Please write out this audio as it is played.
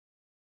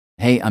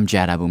Hey, I'm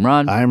Jad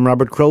Abumrad. I'm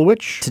Robert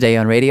Krulwich. Today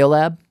on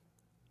Radiolab,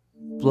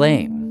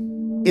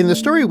 blame. In the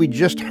story we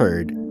just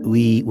heard,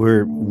 we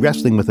were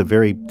wrestling with a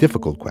very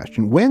difficult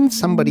question. When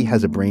somebody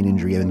has a brain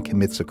injury and then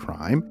commits a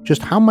crime,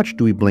 just how much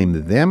do we blame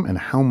them and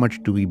how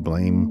much do we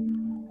blame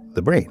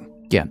the brain?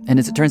 Yeah, and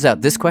as it turns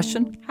out, this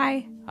question...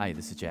 Hi. Hi,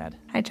 this is Jad.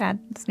 Hi, Chad.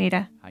 It's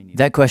Nita. Hi, Nita.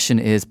 That question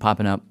is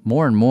popping up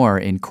more and more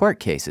in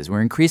court cases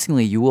where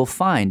increasingly you will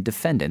find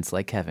defendants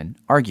like Kevin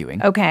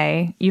arguing.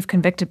 Okay, you've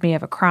convicted me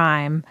of a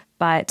crime,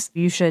 but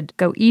you should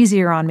go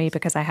easier on me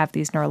because I have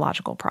these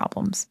neurological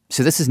problems.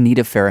 So this is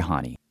Nita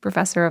Farahani,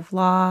 professor of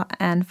law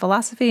and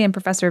philosophy and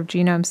professor of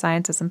genome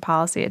sciences and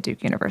policy at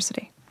Duke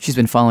University. She's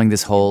been following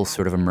this whole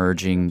sort of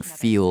emerging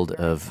field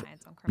of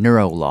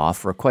neurolaw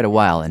for quite a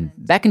while, and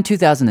back in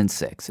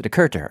 2006, it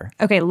occurred to her.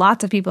 Okay,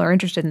 lots of people are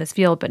interested in this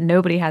field, but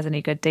nobody has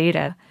any good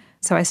data.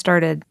 So I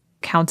started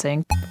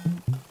counting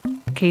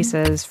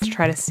cases to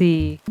try to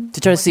see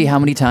how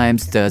many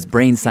times does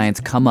brain science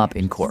come up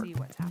in court.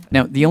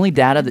 Now, the only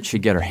data that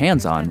she'd get her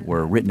hands on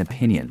were written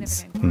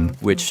opinions,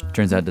 which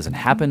turns out doesn't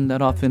happen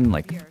that often,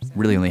 like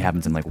really only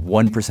happens in like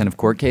 1% of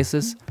court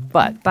cases.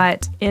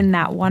 But in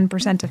that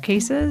 1% of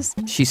cases,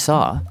 she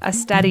saw a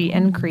steady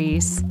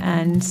increase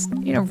and,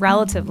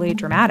 relatively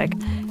dramatic.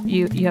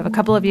 You have a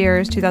couple of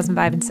years,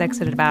 2005 and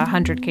 6, at about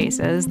 100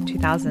 cases,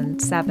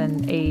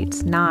 2007,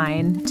 8,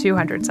 9,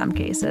 200 some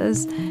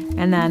cases,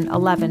 and then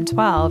 11,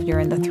 12, you're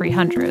in the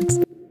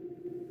 300s.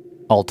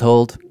 All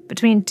told,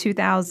 between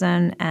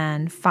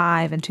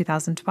 2005 and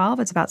 2012,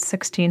 it's about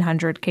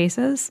 1,600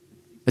 cases.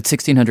 But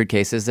 1,600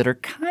 cases that are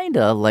kind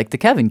of like the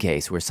Kevin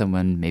case, where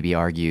someone maybe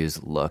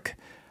argues, look,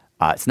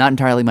 it's not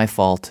entirely my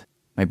fault.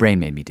 My brain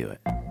made me do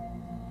it.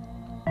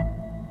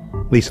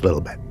 At least a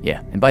little bit. Yeah.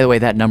 And by the way,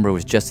 that number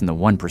was just in the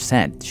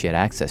 1% she had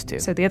access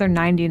to. So the other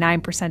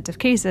 99% of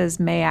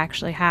cases may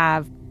actually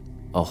have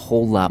a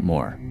whole lot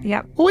more.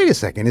 Yep. Well, wait a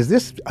second. Is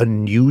this a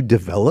new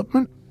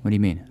development? What do you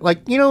mean?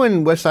 Like,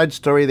 in West Side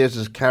Story, there's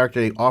this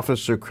character,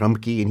 Officer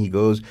Krumke, and he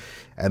goes,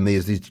 and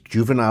there's these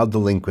juvenile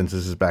delinquents,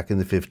 this is back in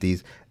the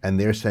 50s, and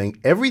they're saying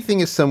everything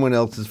is someone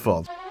else's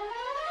fault.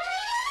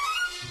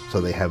 So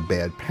they have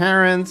bad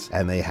parents,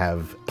 and they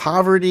have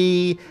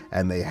poverty,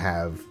 and they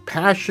have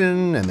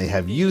passion, and they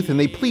have youth, and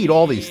they plead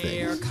all these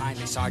things.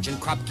 Kindly, Sergeant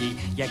Krupke,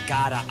 you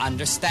gotta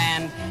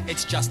understand,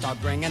 it's just our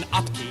bringing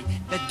upkeep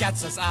that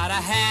gets us out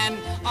of hand.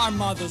 Our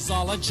mothers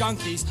all are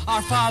junkies,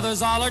 our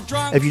fathers all are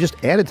drunk. If you just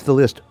added to the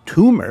list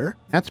tumor,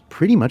 that's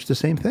pretty much the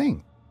same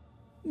thing.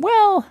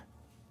 Well,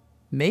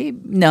 maybe,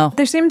 no.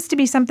 There seems to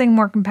be something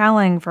more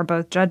compelling for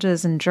both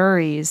judges and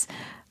juries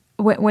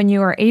when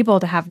you are able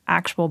to have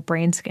actual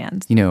brain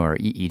scans. Or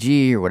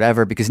EEG or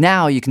whatever, because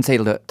now you can say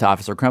to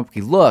Officer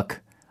Krupke, look,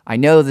 I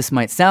know this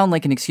might sound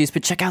like an excuse,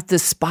 but check out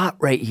this spot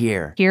right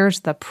here. Here's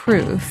the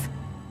proof.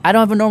 I don't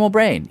have a normal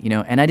brain,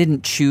 and I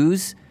didn't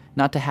choose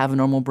not to have a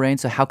normal brain,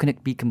 so how can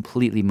it be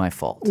completely my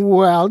fault?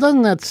 Well,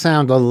 doesn't that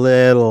sound a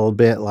little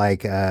bit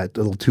like a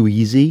little too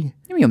easy?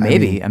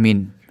 Maybe.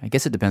 I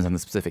guess it depends on the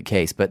specific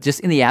case, but just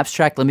in the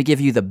abstract, let me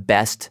give you the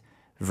best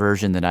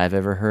version that I've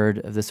ever heard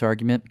of this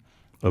argument.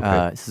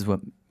 Okay. This is what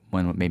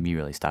made me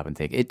really stop and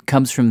think. It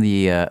comes from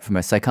from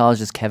a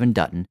psychologist, Kevin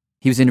Dutton.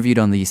 He was interviewed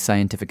on the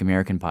Scientific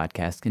American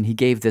podcast, and he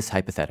gave this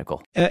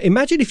hypothetical.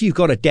 Imagine if you've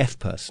got a deaf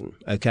person,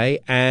 okay,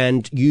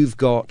 and you've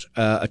got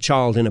a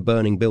child in a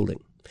burning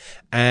building,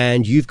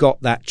 and you've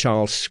got that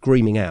child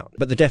screaming out,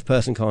 but the deaf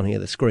person can't hear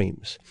the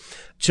screams.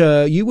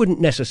 So you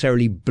wouldn't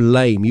necessarily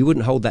you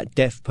wouldn't hold that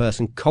deaf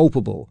person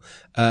culpable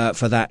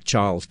for that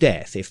child's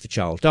death if the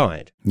child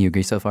died. You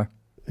agree so far?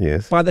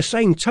 Yes. By the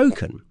same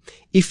token,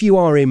 if you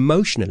are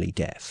emotionally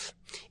deaf,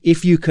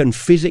 if you can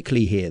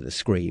physically hear the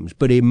screams,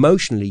 but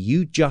emotionally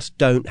you just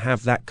don't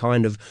have that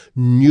kind of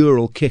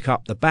neural kick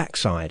up the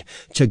backside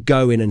to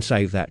go in and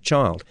save that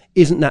child,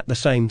 isn't that the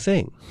same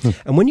thing?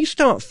 And when you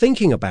start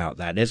thinking about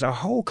that, there's a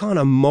whole kind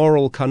of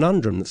moral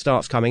conundrum that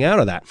starts coming out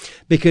of that,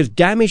 because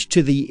damage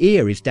to the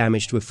ear is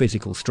damage to a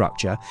physical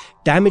structure.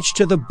 Damage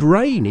to the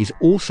brain is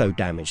also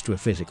damage to a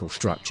physical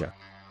structure.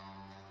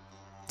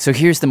 So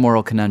here's the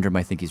moral conundrum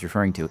I think he's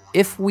referring to.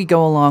 If we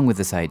go along with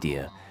this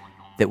idea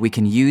that we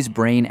can use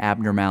brain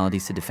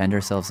abnormalities to defend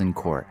ourselves in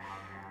court,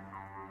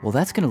 well,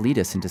 that's going to lead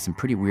us into some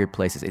pretty weird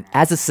places.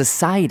 As a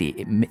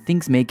society,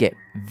 things may get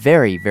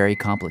very, very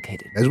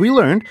complicated. As we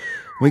learned,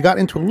 we got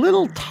into a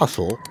little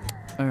tussle.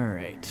 All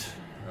right.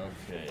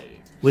 Okay.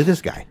 With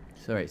this guy.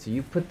 Sorry, so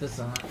you put this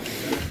on.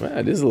 Well,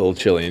 it is a little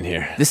chilly in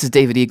here. This is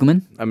David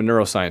Eagleman. I'm a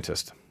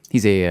neuroscientist.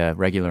 He's a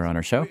regular on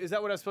our show. Is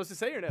that what I was supposed to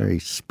say or no? Very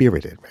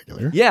spirited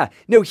regular. Yeah.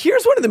 No,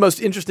 here's one of the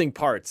most interesting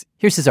parts.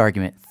 Here's his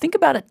argument. Think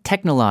about it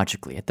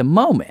technologically. At the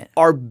moment,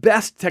 our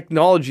best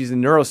technologies in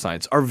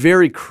neuroscience are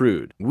very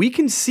crude. We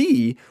can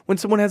see when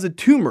someone has a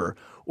tumor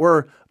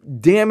or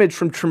damage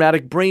from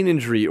traumatic brain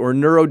injury or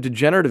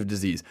neurodegenerative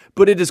disease,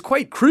 but it is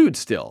quite crude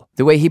still.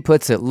 The way he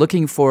puts it,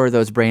 looking for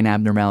those brain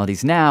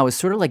abnormalities now is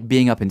sort of like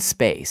being up in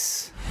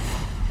space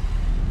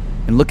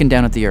and looking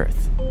down at the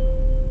Earth.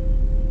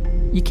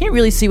 You can't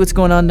really see what's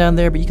going on down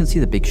there, but you can see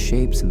the big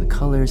shapes and the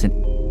colors,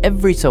 and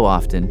every so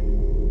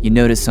often, you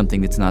notice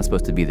something that's not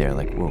supposed to be there,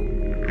 like, whoa,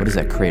 What is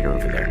that crater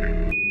over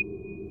there?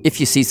 If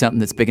you see something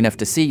that's big enough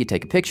to see, you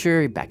take a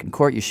picture, back in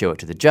court, you show it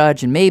to the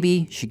judge, and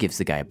maybe she gives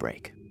the guy a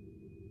break.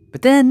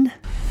 But then,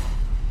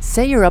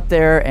 say you're up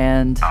there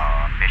and...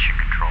 mission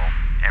control.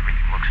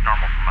 Everything looks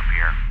normal from up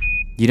here.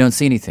 You don't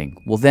see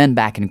anything. Well, then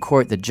back in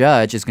court, the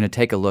judge is going to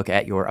take a look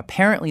at your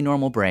apparently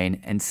normal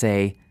brain and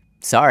say,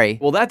 sorry.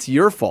 Well, that's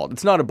your fault.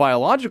 It's not a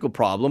biological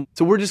problem.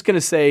 So we're just going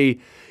to say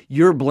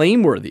you're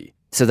blameworthy.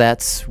 So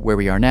that's where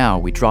we are now.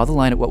 We draw the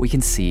line at what we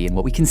can see, and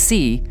what we can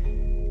see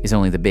is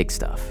only the big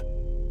stuff.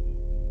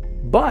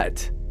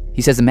 But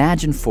he says,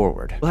 imagine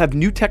forward. we'll have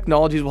new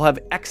technologies. We'll have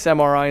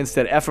XMRI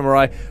instead of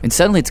fMRI. And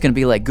suddenly it's going to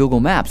be like Google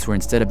Maps, where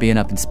instead of being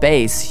up in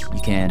space,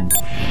 you can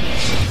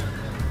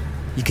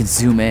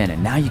zoom in,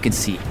 and now you can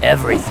see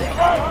everything.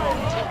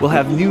 We'll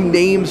have new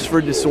names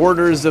for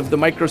disorders of the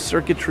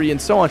microcircuitry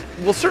and so on.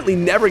 We'll certainly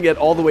never get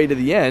all the way to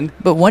the end.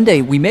 But one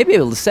day we may be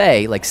able to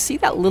say, like, see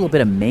that little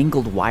bit of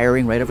mangled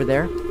wiring right over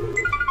there?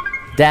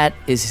 That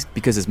is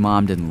because his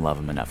mom didn't love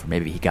him enough, or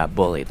maybe he got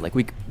bullied. Like,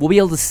 we'll be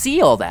able to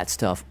see all that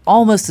stuff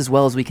almost as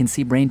well as we can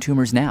see brain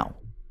tumors now.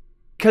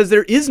 Because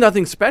there is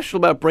nothing special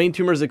about brain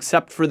tumors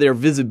except for their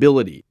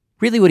visibility.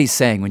 Really what he's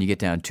saying when you get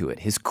down to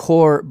it, his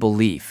core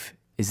belief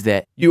is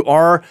that You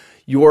are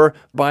your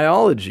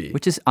biology.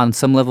 which is on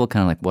some level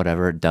kind of like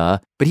whatever, duh.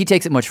 But he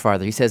takes it much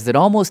farther. He says that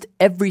almost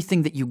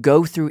everything that you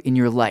go through in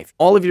your life,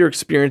 All of your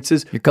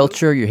experiences, your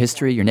culture, your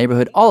history, your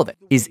neighborhood, all of it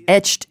is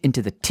etched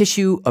into the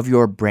tissue of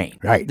your brain.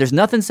 Right. There's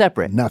nothing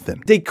separate.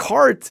 Nothing.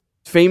 Descartes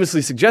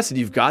famously suggested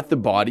you've got the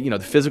body, the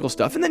physical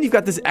stuff, and then you've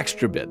got this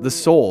extra bit, the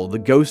soul, the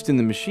ghost in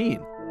the machine.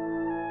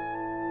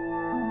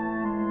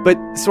 But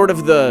sort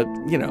of the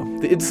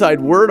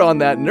inside word on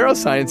that in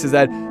neuroscience is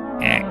that,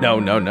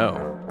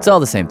 no. It's all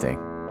the same thing.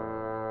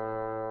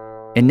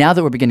 And now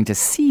that we're beginning to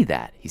see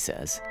that, he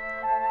says,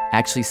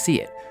 actually see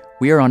it,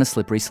 we are on a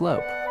slippery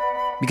slope.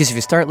 Because if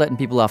you start letting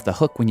people off the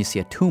hook when you see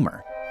a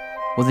tumor,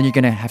 well, then you're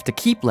going to have to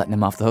keep letting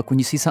them off the hook when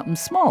you see something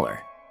smaller.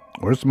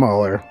 Or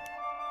smaller.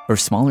 Or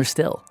smaller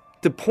still.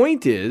 The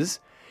point is,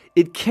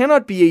 it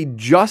cannot be a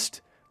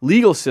just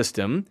legal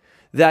system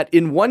that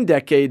in one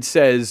decade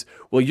says,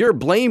 well, you're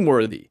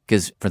blameworthy.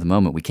 Because for the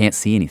moment, we can't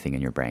see anything in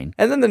your brain.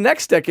 And then the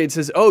next decade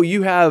says, oh,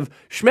 you have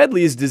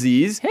Schmedley's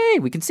disease. Hey,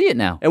 we can see it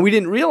now. And we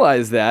didn't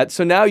realize that.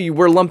 So now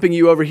we're lumping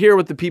you over here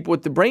with the people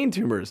with the brain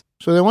tumors.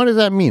 So then what does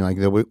that mean? Like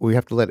that we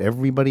have to let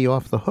everybody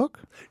off the hook?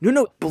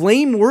 No.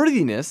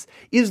 Blameworthiness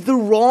is the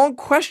wrong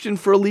question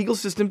for a legal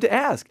system to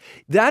ask.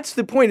 That's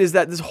the point, is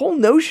that this whole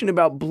notion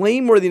about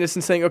blameworthiness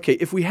and saying, okay,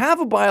 if we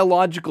have a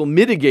biological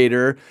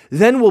mitigator,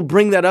 then we'll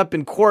bring that up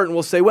in court and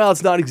we'll say, well,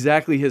 it's not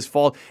exactly his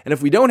fault. And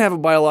if we don't have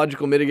a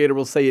biological mitigator,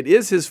 we'll say it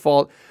is his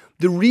fault.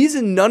 The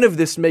reason none of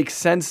this makes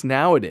sense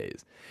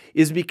nowadays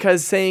is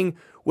because saying,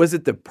 was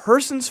it the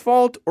person's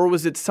fault or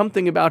was it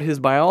something about his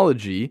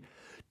biology,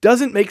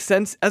 doesn't make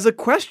sense as a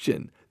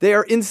question. They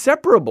are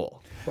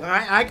inseparable. Well,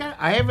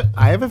 I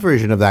have a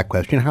version of that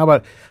question. How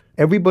about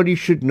everybody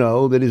should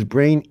know that his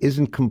brain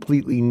isn't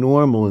completely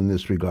normal in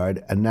this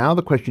regard, and now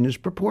the question is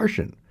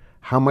proportion.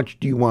 How much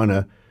do you want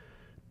to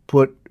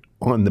put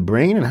on the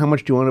brain, and how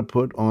much do you want to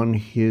put on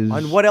his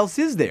On what else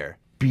is there?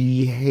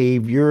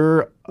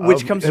 behavior,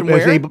 Which comes from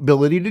his where?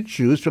 ability to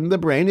choose from the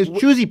brain, his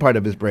choosy part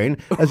of his brain,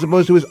 as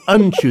opposed to his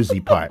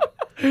unchoosy part.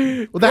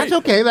 Well, that's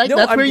okay. No,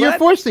 That's I'm where you're glad-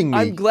 forcing me.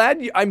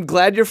 I'm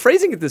glad you're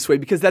phrasing it this way,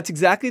 because that's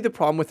exactly the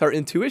problem with our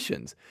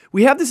intuitions.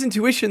 We have this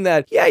intuition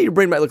that, yeah, your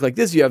brain might look like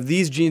this. You have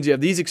these genes, you have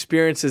these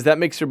experiences. That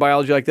makes your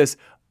biology like this.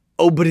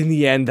 Oh, but in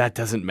the end, that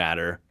doesn't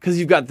matter because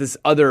you've got this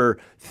other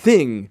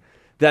thing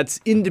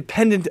that's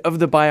independent of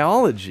the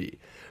biology.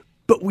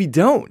 But we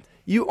don't.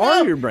 You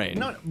are your brain.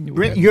 No,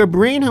 your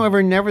brain,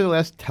 however,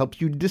 nevertheless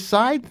helps you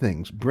decide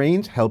things.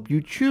 Brains help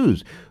you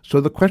choose. So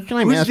the question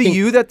I'm Who's asking... the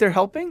you that they're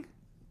helping?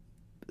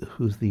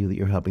 Who's the you that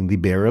you're helping? The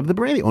bearer of the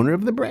brain, the owner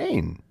of the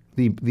brain.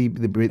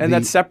 And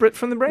that's separate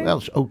from the brain?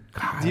 Well, oh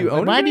God! Do you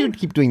own a Why do you brain?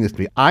 keep doing this to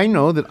me? I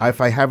know that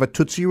if I have a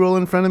Tootsie Roll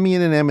in front of me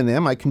and an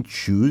M&M, I can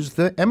choose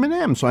the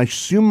M&M. So I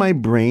assume my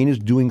brain is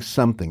doing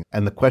something.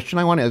 And the question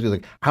I want to ask is,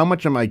 like, how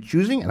much am I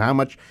choosing, and how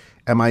much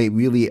am I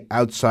really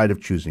outside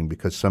of choosing?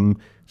 Because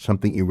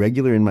something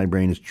irregular in my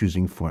brain is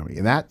choosing for me,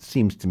 and that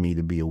seems to me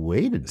to be a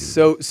way to do it.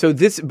 So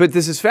this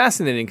is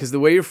fascinating because the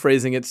way you're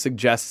phrasing it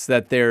suggests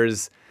that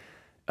there's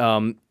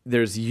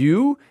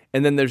you,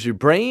 and then there's your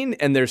brain,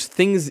 and there's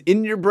things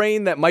in your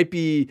brain that might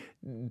be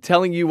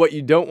telling you what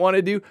you don't want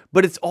to do,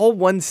 but it's all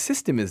one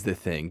system is the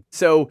thing.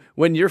 So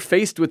when you're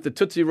faced with the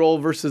Tootsie Roll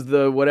versus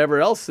the whatever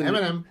else,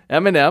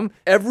 M&M,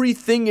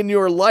 everything in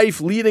your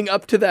life leading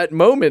up to that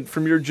moment,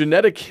 from your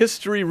genetic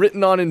history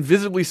written on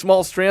invisibly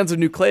small strands of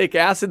nucleic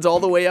acids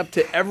all the way up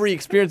to every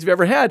experience you've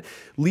ever had,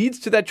 leads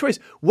to that choice.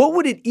 What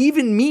would it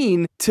even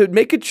mean to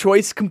make a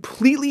choice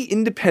completely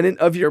independent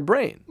of your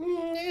brain?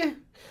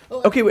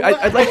 Okay, wait,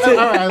 I'd like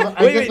to...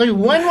 Wait,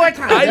 one more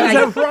time.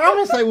 I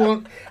promise I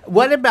won't.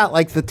 What about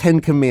like the 10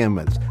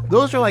 Commandments?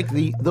 Those are like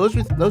those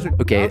are.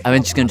 Okay,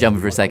 I'm just going to jump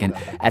in for a second.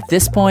 At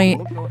this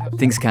point,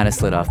 things kind of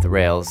slid off the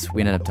rails.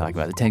 We ended up talking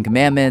about the Ten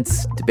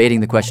Commandments, debating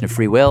the question of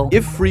free will.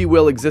 If free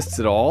will exists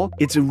at all,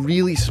 it's a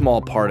really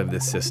small part of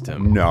this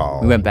system. No.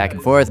 We went back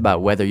and forth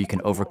about whether you can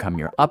overcome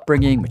your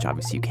upbringing, which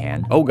obviously you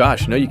can. Oh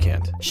gosh, no you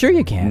can't. Sure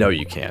you can. No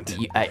you can't.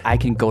 I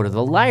can go to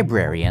the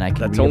library and I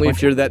can That's read only a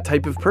if you're that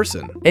type of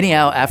person.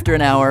 Anyhow, after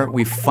an hour,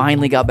 we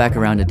finally got back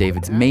around to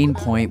David's main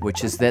point,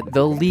 which is that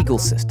the legal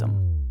system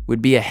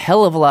would be a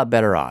hell of a lot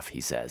better off,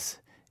 he says.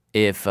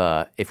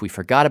 If we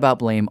forgot about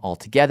blame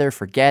altogether,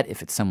 forget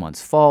if it's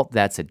someone's fault,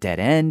 that's a dead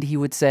end, he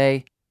would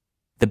say.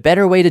 The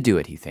better way to do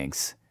it, he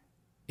thinks,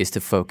 is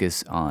to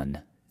focus on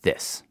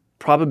this.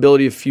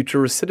 Probability of future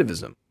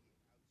recidivism.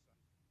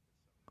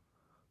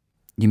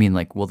 You mean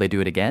like, will they do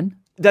it again?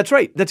 That's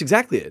right. That's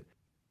exactly it.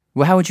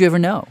 Well, how would you ever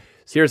know?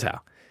 So here's how.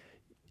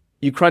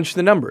 You crunch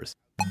the numbers.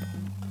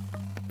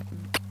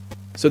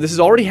 So this has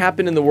already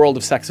happened in the world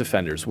of sex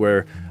offenders,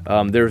 where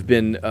there have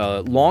been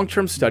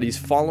long-term studies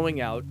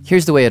following out.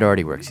 Here's the way it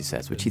already works, he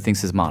says, which he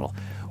thinks is model.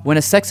 When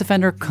a sex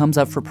offender comes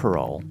up for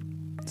parole,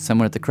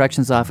 someone at the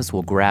corrections office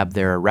will grab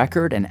their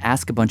record and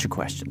ask a bunch of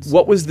questions.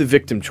 What was the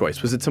victim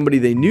choice? Was it somebody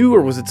they knew,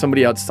 or was it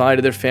somebody outside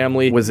of their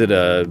family? Was it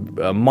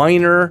a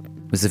minor?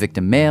 Was the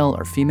victim male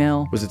or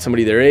female? Was it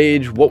somebody their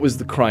age? What was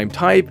the crime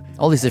type?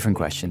 All these different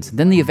questions.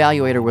 Then the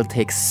evaluator will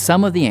take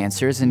some of the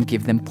answers and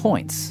give them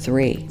points.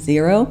 3,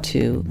 0,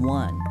 2,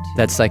 1.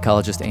 That's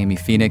psychologist Amy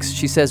Phoenix.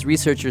 She says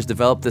researchers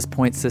developed this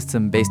point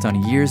system based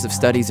on years of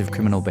studies of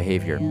criminal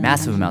behavior,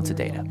 massive amounts of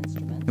data.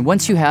 And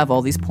once you have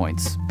all these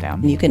points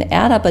down, You can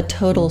add up a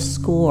total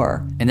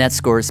score. and that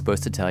score is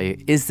supposed to tell you,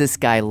 is this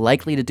guy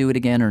likely to do it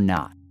again or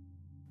not?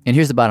 And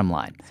here's the bottom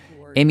line.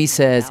 Amy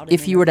says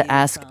if you were to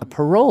ask a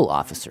parole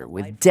officer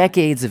with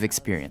decades of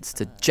experience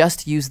to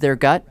just use their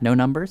gut, no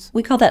numbers.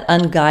 We call that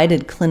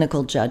unguided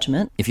clinical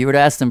judgment. If you were to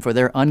ask them for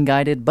their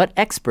unguided but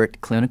expert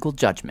clinical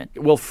judgment.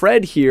 Will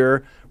Fred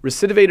here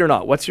recidivate or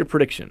not? What's your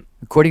prediction?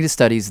 According to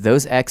studies,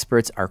 those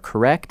experts are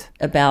correct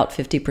About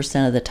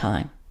 50% of the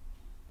time.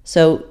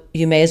 So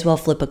you may as well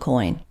flip a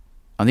coin.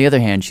 On the other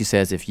hand, she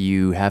says if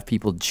you have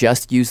people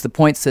just use the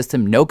point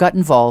system, no gut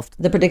involved.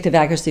 The predictive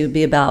accuracy would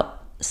be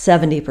about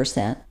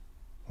 70%.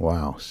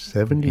 Wow,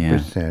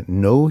 70%.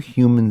 No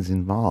humans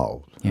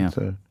involved. Yeah. That's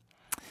a-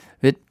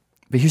 But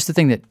here's the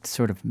thing that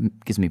sort of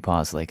gives me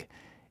pause. Like,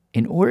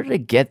 in order to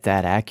get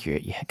that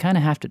accurate, you kind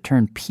of have to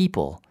turn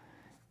people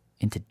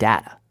into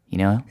data, you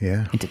know?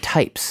 Yeah. Into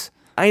types.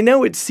 I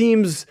know it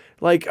seems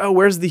like, oh,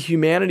 where's the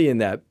humanity in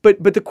that?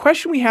 But the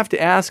question we have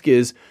to ask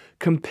is,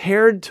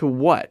 compared to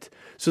what?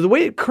 So the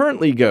way it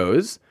currently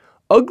goes,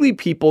 ugly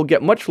people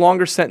get much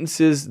longer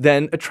sentences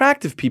than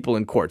attractive people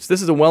in courts.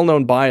 This is a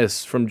well-known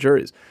bias from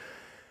juries.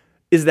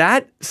 Is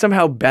that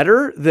somehow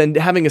better than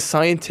having a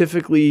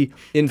scientifically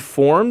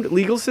informed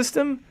legal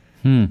system?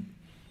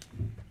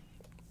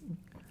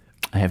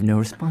 I have no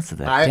response to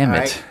that. Damn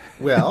it.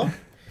 Well,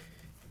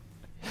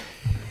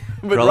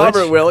 But Rutledge?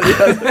 Robert will.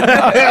 Yes.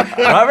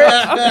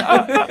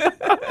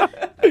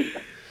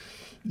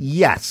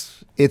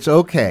 yes, it's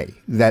okay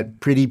that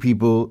pretty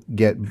people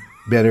get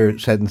better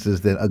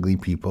sentences than ugly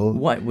people.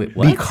 What? Wait,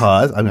 what?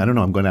 Because, I don't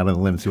know, I'm going out on a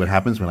limb to see what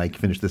happens when I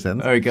finish the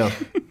sentence. There we go.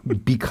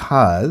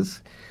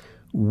 Because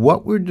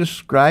what we're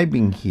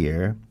describing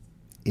here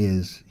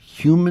is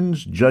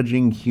humans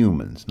judging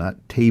humans, not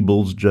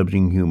tables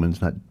judging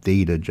humans, not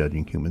data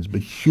judging humans,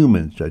 but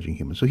humans judging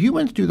humans. So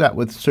humans do that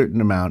with a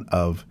certain amount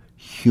of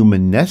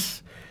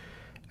humanness,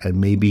 and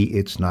maybe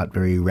it's not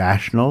very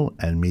rational,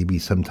 and maybe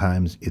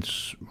sometimes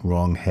it's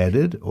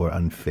wrong-headed or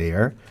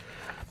unfair.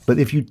 But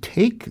if you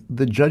take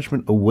the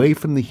judgment away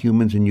from the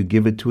humans and you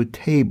give it to a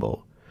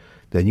table,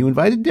 then you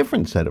invite a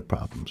different set of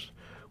problems,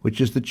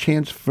 which is the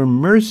chance for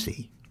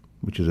mercy,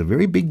 which is a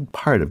very big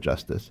part of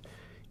justice,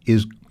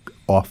 is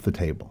off the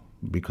table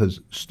because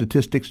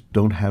statistics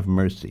don't have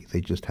mercy. They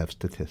just have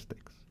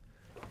statistics.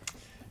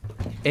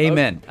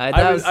 Amen.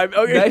 That was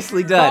okay.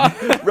 nicely done.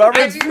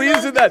 Robert's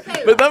pleased with that.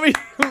 But let me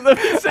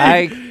say,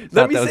 I let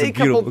thought me that was say a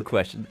couple- beautiful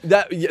question.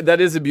 That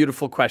is a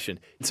beautiful question.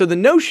 So the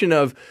notion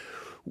of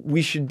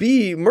we should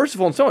be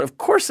merciful and so on, of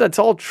course that's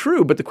all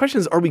true. But the question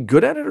is, are we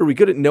good at it? Are we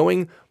good at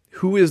knowing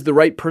who is the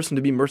right person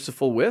to be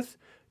merciful with?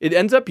 It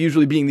ends up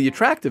usually being the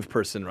attractive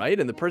person, right?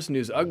 And the person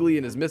who's ugly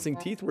and is missing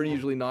teeth, we're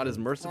usually not as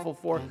merciful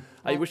for.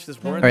 I wish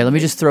this weren't. All right, let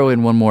me just throw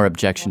in one more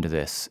objection to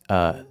this.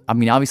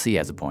 Obviously he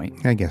has a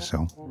point. I guess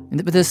so.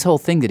 But this whole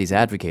thing that he's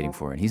advocating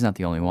for, and he's not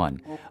the only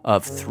one,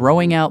 of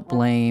throwing out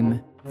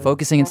blame,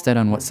 focusing instead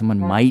on what someone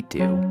might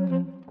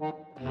do.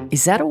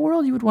 Is that a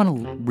world you would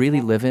want to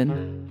really live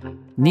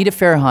in? Nita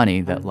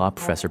Farahani, that law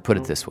professor, put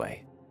it this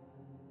way.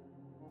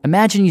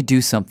 Imagine you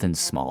do something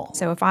small.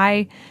 So if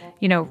I,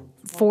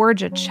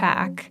 forge a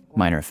check,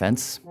 Minor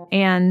offense.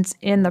 and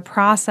in the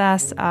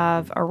process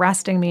of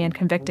arresting me and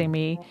convicting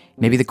me,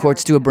 Maybe the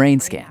courts do a brain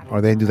scan.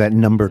 Or they do that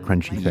number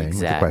crunchy thing with the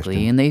Exactly,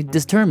 question. and they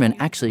determine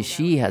actually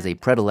she has a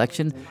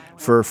predilection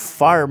for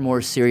far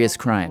more serious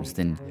crimes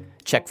than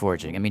check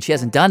forging. I mean, she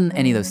hasn't done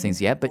any of those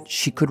things yet, but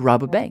she could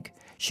rob a bank.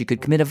 She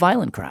could commit a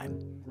violent crime.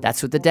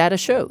 That's what the data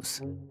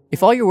shows.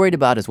 If all you're worried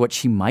about is what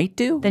she might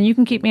do, then you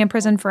can keep me in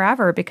prison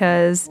forever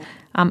because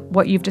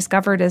what you've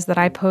discovered is that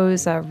I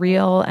pose a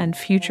real and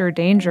future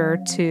danger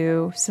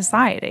to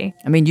society.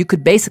 I mean, you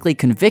could basically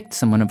convict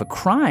someone of a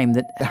crime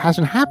that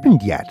hasn't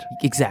happened yet.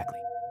 Exactly.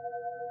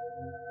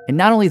 And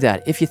not only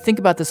that, if you think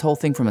about this whole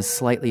thing from a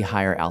slightly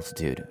higher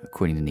altitude,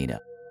 according to Nita,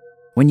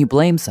 when you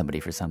blame somebody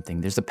for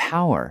something, there's a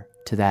power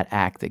to that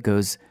act that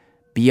goes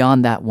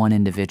beyond that one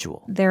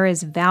individual. There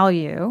is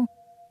value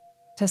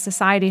to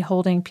society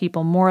holding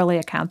people morally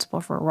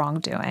accountable for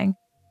wrongdoing.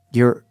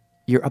 You're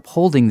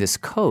upholding this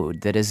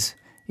code that is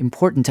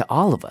important to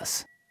all of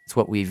us. It's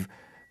what we've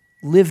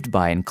lived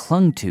by and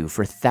clung to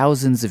for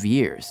thousands of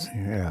years.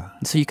 Yeah.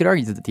 And so you could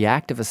argue that the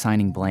act of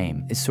assigning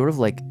blame is sort of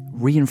like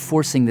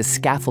reinforcing the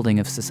scaffolding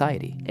of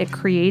society. It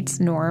creates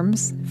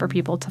norms for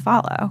people to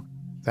follow.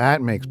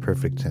 That makes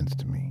perfect sense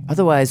to me.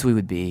 Otherwise, we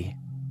would be...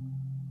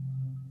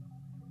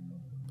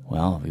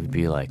 Well, we would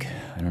be like...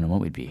 I don't know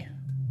what we'd be.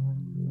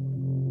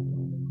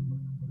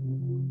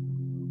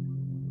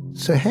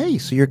 So, hey,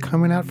 so you're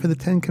coming out for the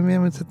 10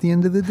 Commandments at the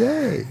end of the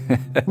day.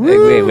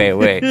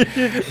 Wait.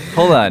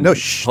 Hold on. No,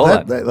 Hold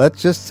on.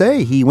 Let's just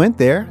say he went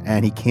there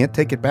and he can't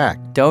take it back.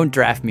 Don't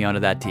draft me onto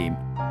that team.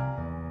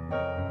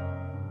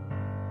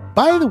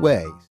 By the way,